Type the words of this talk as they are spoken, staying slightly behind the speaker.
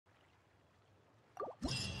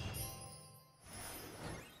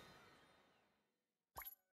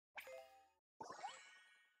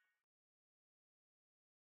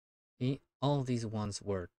all these ones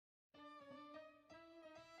were.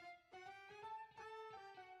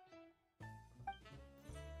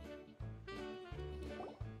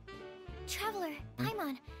 Traveler,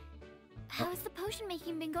 Paimon, how's the potion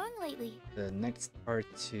making been going lately? The next part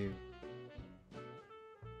to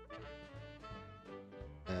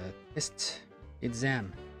test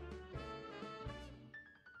exam.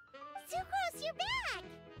 Sucrose, you're back!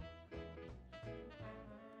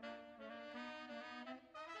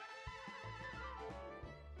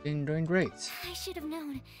 Been doing great. I should have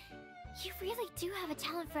known. You really do have a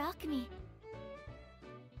talent for alchemy.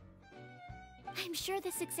 I'm sure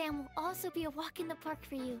this exam will also be a walk in the park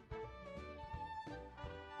for you.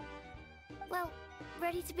 Well,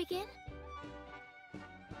 ready to begin?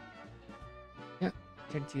 Yeah,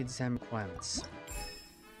 check the exam requirements.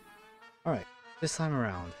 Alright, this time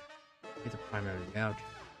around, with the primary objective.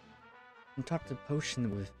 Concoct the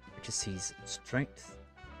potion with matrices strength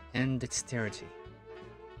and dexterity,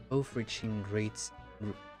 both reaching grade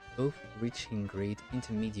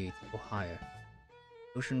intermediate or higher.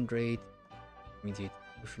 Potion grade intermediate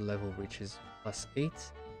potion level reaches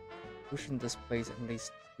 +8. Potion displays at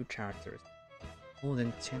least 2 characters. More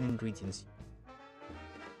than 10 ingredients.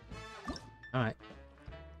 Alright.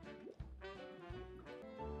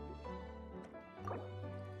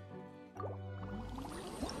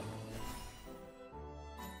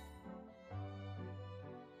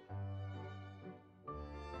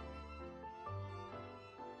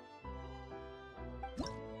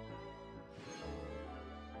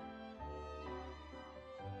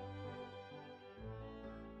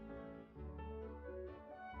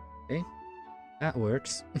 Okay, that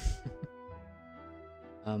works.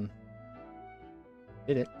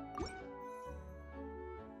 Did it.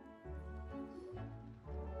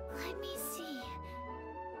 Let me see.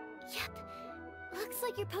 Yep, looks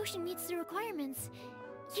like your potion meets the requirements.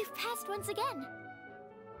 You've passed once again.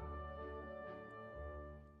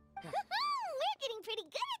 We're getting pretty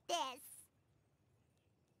good at this.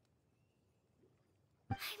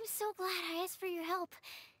 I'm so glad I asked for your help.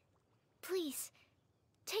 Please,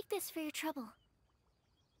 take this for your trouble.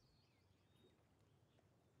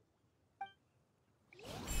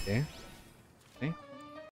 Okay. Okay.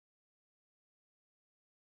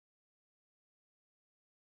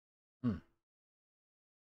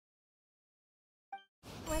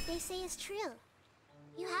 What they say is true.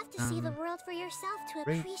 You have to see the world for yourself to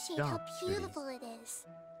great appreciate how job, beautiful it is.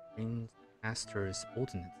 Bring Master's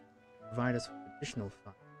ordinance. Provide us with additional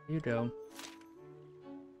funds. Here you go.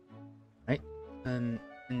 Right. An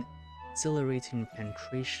exhilarating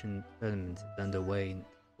penetration tournament is underway in the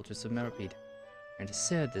Fortress of Meripede, and it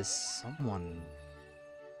said there's someone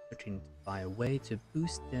looking to find a way to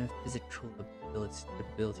boost their physical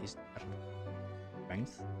abilities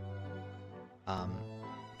strength.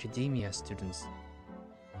 Academia students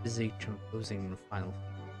busy composing final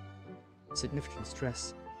significant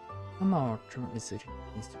stress. Some are currently searching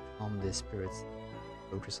means to calm their spirits.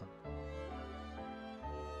 Focus on.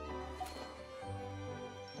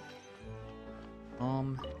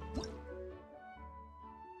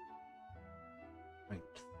 Right.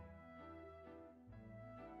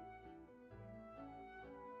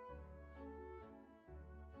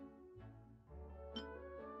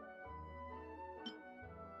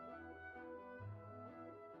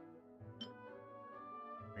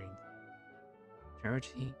 Right.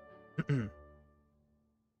 Charity.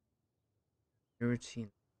 Charity.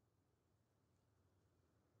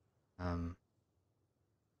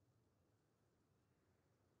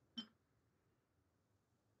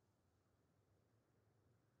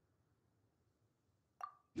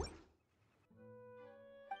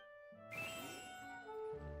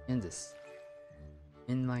 In this.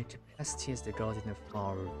 In my capacity as the guardian of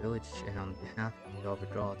our village and on behalf of the other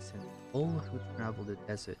gods and all who travel the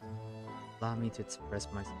desert, allow me to express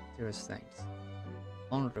my sincerest thanks.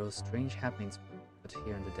 One of those strange happenings but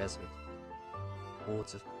here in the desert,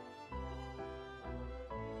 hordes of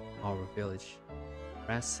our village,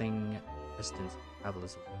 harassing residents and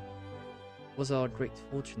travelers. It was our great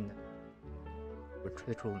fortune that we were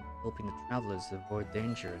critical in helping the travelers avoid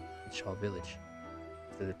danger and reach our village.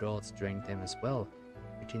 After the gods drained them as well,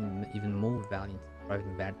 making even more valiant,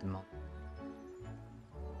 driving back the mountain.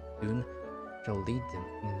 Soon, we shall lead them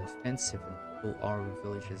in an offensive and pull our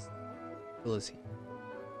village's ability.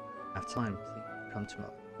 Have time, please come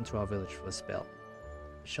into our village for a spell.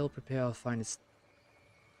 We shall prepare our finest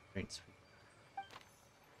drinks for you.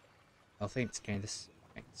 Oh, thanks, Candace.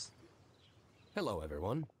 Thanks. Hello,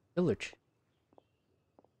 everyone. Village.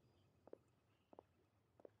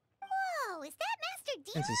 Whoa, is that Master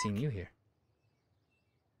Diluc? Fancy seeing you here.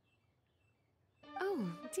 Oh,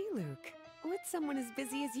 Diluc. What's someone as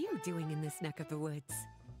busy as you doing in this neck of the woods?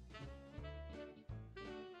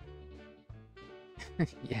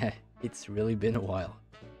 Yeah, it's really been a while.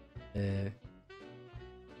 Really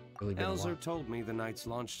been a while. Elzer told me the Knights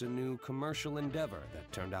launched a new commercial endeavor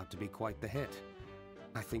that turned out to be quite the hit.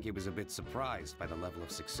 I think he was a bit surprised by the level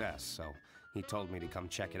of success, so he told me to come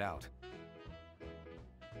check it out.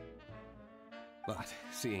 But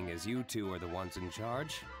seeing as you two are the ones in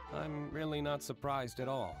charge, I'm really not surprised at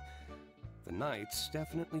all. The Knights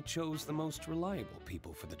definitely chose the most reliable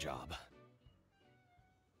people for the job.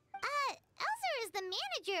 Elzer is the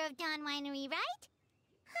manager of Dawn Winery, right?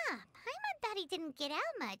 Huh, Paimon thought he didn't get out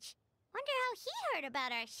much. Wonder how he heard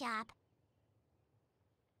about our shop.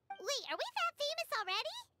 Wait, are we that famous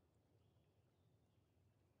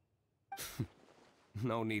already?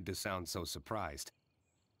 No need to sound so surprised.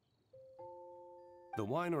 The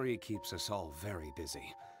winery keeps us all very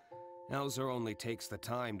busy. Elzer only takes the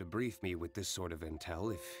time to brief me with this sort of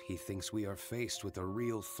intel if he thinks we are faced with a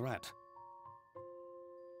real threat.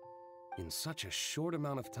 In such a short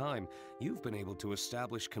amount of time, you've been able to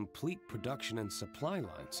establish complete production and supply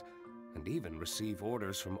lines, and even receive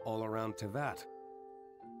orders from all around Tevat.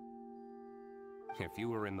 If you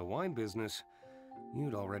were in the wine business,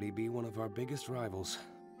 you'd already be one of our biggest rivals.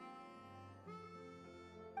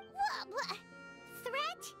 What?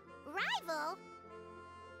 Threat? Rival?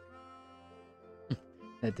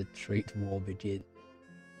 Let the trade war begin.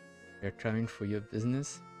 They're coming for your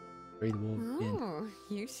business. Trade war begin. Oh,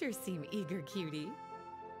 you sure seem eager, cutie.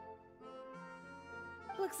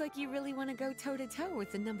 Looks like you really want to go toe-to-toe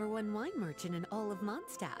with the #1 wine merchant in all of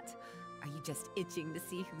Mondstadt. Are you just itching to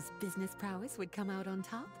see whose business prowess would come out on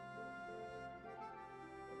top?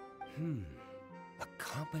 A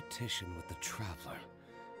competition with the Traveler.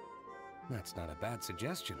 That's not a bad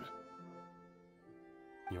suggestion.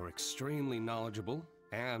 You're extremely knowledgeable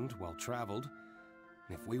and well-traveled.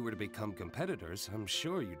 If we were to become competitors, I'm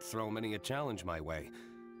sure you'd throw many a challenge my way.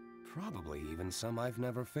 Probably even some I've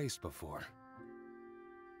never faced before.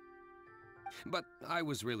 But I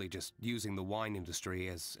was really just using the wine industry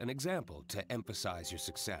as an example to emphasize your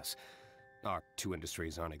success. Our two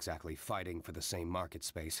industries aren't exactly fighting for the same market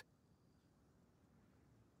space.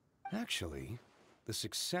 Actually, the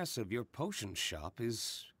success of your potion shop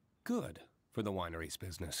is good for the winery's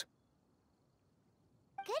business.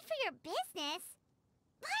 Good for your business?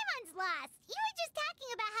 Paimon's lost. You were just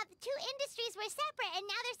talking about how the two industries were separate and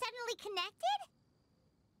now they're suddenly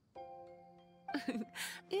connected?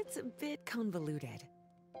 It's a bit convoluted.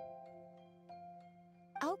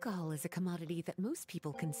 Alcohol is a commodity that most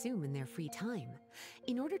people consume in their free time.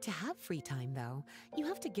 In order to have free time, though, you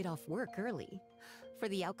have to get off work early. For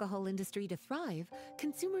the alcohol industry to thrive,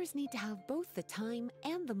 consumers need to have both the time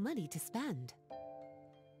and the money to spend.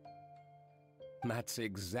 That's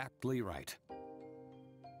exactly right.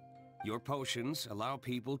 Your potions allow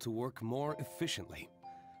people to work more efficiently.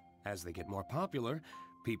 As they get more popular,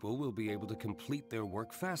 people will be able to complete their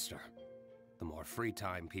work faster. The more free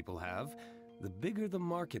time people have, the bigger the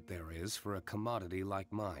market there is for a commodity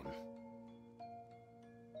like mine.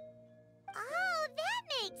 Oh, that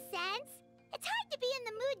makes sense. It's hard to be in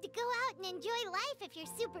the mood to go out and enjoy life if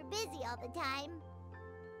you're super busy all the time.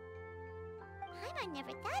 Paimon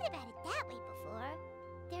never thought about it that way before.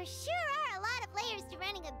 There sure are a lot of layers to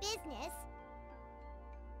running a business.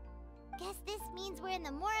 Guess this means we're in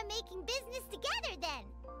the Mora-making business together then.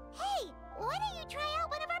 Hey, why don't you try out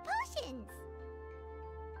one of our potions?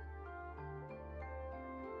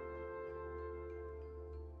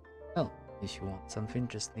 Well, if you want something,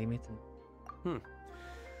 just name it and...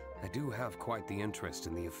 I do have quite the interest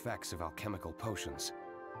in the effects of alchemical potions.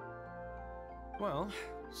 Well,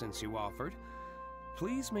 since you offered,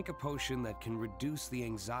 please make a potion that can reduce the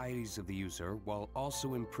anxieties of the user while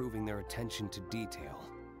also improving their attention to detail.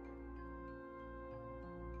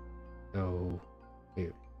 So,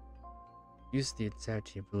 here. Use the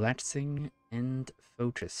entirety of relaxing and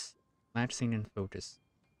focus. Relaxing and focus.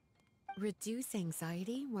 Reduce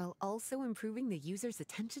anxiety while also improving the user's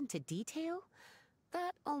attention to detail?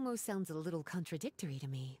 That almost sounds a little contradictory to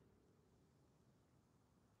me.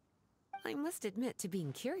 I must admit to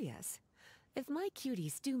being curious. If my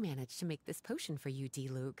cuties do manage to make this potion for you,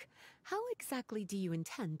 Diluc, how exactly do you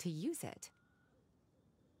intend to use it?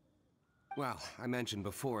 Well, I mentioned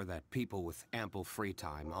before that people with ample free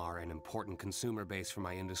time are an important consumer base for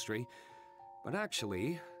my industry. But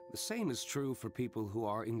actually, the same is true for people who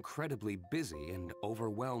are incredibly busy and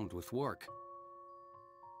overwhelmed with work.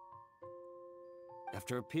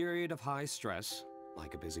 After a period of high stress,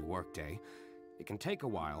 like a busy workday, it can take a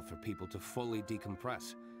while for people to fully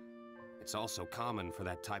decompress. It's also common for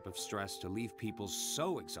that type of stress to leave people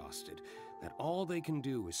so exhausted that all they can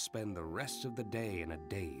do is spend the rest of the day in a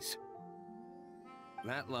daze.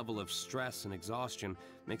 That level of stress and exhaustion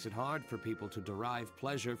makes it hard for people to derive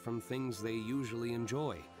pleasure from things they usually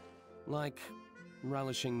enjoy, like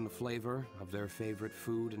relishing the flavor of their favorite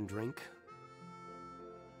food and drink.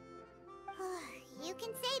 You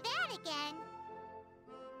can say that again.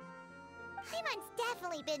 Paimon's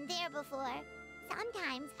definitely been there before.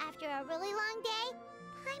 Sometimes, after a really long day,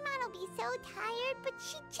 Paimon will be so tired, but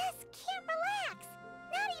she just can't relax.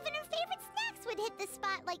 Not even her favorite snacks would hit the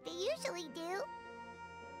spot like they usually do.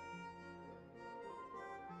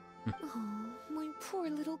 Oh, my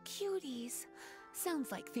poor little cuties.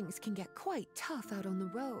 Sounds like things can get quite tough out on the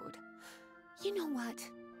road. You know what?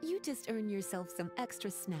 You just earn yourself some extra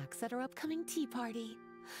snacks at our upcoming tea party.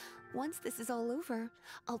 Once this is all over,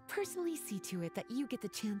 I'll personally see to it that you get the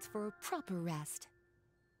chance for a proper rest.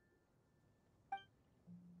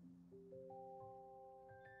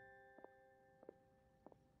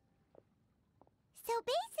 So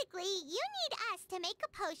basically, you need us to make a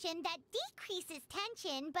potion that decreases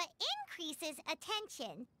tension but increases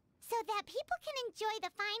attention, so that people can enjoy the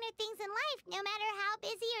finer things in life no matter how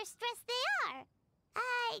busy or stressed they are.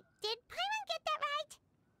 Did Paimon get that right?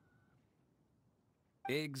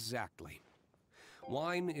 Exactly.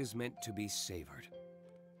 Wine is meant to be savored.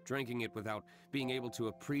 Drinking it without being able to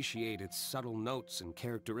appreciate its subtle notes and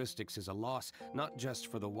characteristics is a loss not just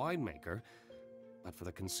for the winemaker, but for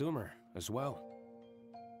the consumer as well.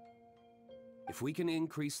 If we can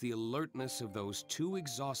increase the alertness of those too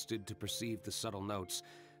exhausted to perceive the subtle notes,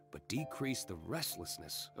 but decrease the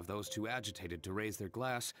restlessness of those too agitated to raise their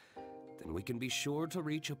glass, then we can be sure to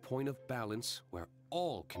reach a point of balance where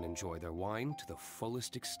all can enjoy their wine to the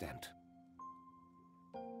fullest extent.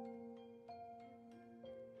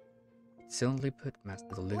 Excellently put,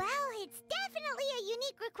 Master Diluc. Well, it's definitely a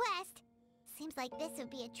unique request. Seems like this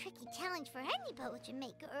would be a tricky challenge for any potion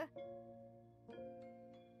maker. We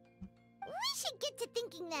should get to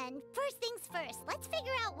thinking then. First things first, let's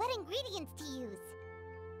figure out what ingredients to use.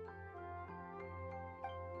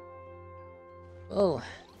 Well,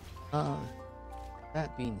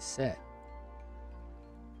 that being said,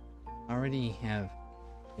 I already have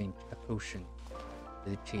a potion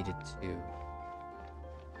dedicated to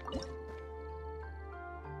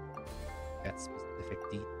that specific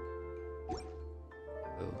detail.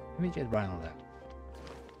 So let me get right on that.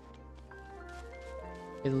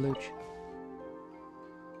 Hey, Diluc.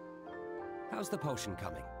 How's the potion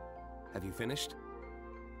coming? Have you finished?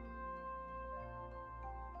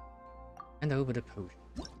 And over the potion.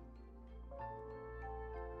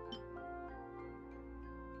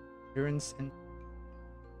 Endurance and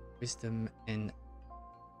wisdom and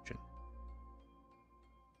action.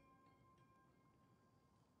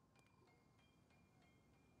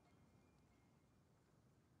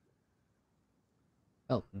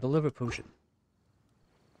 Oh, deliver potion.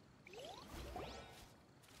 We're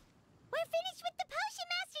finished with the potion,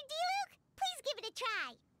 Master Diluc! Please give it a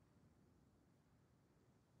try!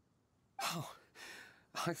 Oh,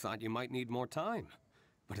 I thought you might need more time,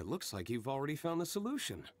 but it looks like you've already found the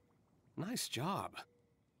solution. Nice job.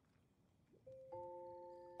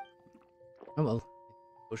 Oh well,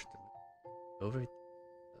 potion over it.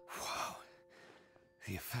 Wow.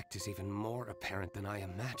 The effect is even more apparent than I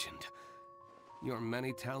imagined. Your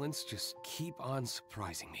many talents just keep on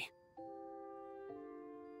surprising me.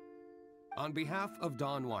 On behalf of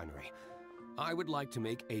Dawn Winery, I would like to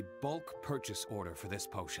make a bulk purchase order for this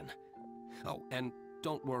potion. Oh, and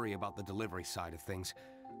don't worry about the delivery side of things.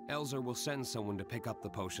 Elzer will send someone to pick up the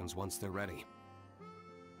potions once they're ready.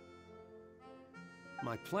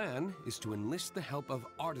 My plan is to enlist the help of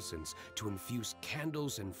artisans to infuse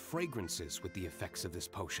candles and fragrances with the effects of this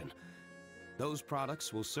potion. Those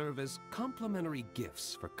products will serve as complimentary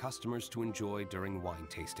gifts for customers to enjoy during wine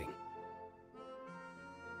tasting.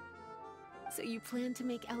 So you plan to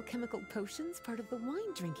make alchemical potions part of the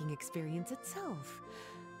wine drinking experience itself.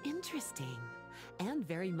 Interesting. And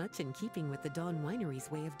very much in keeping with the Dawn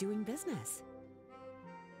Winery's way of doing business.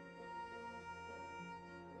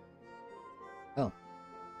 Well,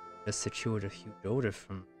 just secured a huge order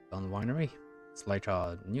from Dawn Winery. It's like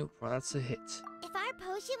our new product's a hit. If our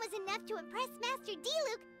potion was enough to impress Master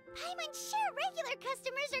Diluc, Paimon's sure regular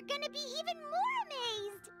customers are gonna be even more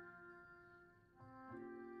amazed!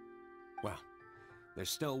 Well, there's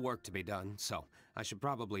still work to be done, so I should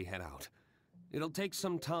probably head out. It'll take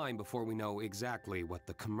some time before we know exactly what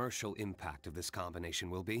the commercial impact of this combination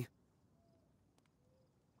will be.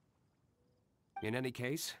 In any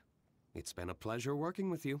case, it's been a pleasure working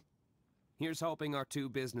with you. Here's hoping our two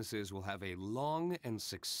businesses will have a long and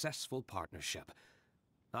successful partnership.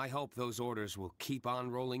 I hope those orders will keep on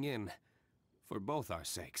rolling in, for both our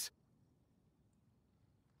sakes.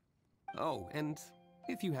 Oh, and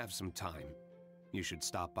if you have some time, you should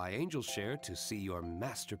stop by Angel's Share to see your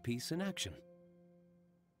masterpiece in action.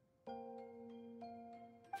 For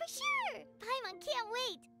sure! Paimon can't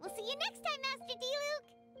wait! We'll see you next time, Master Diluc!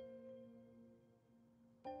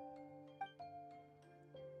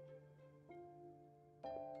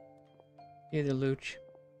 Hey, Diluc.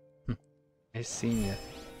 I've seen you.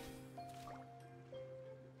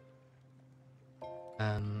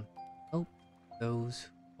 Hope those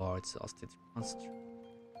who are exhausted concentrate.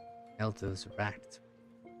 Elders racked.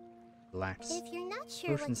 Relax. If you're not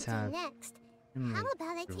sure what to Potions do have next, memory how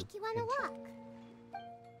about I through take you on a edge. walk?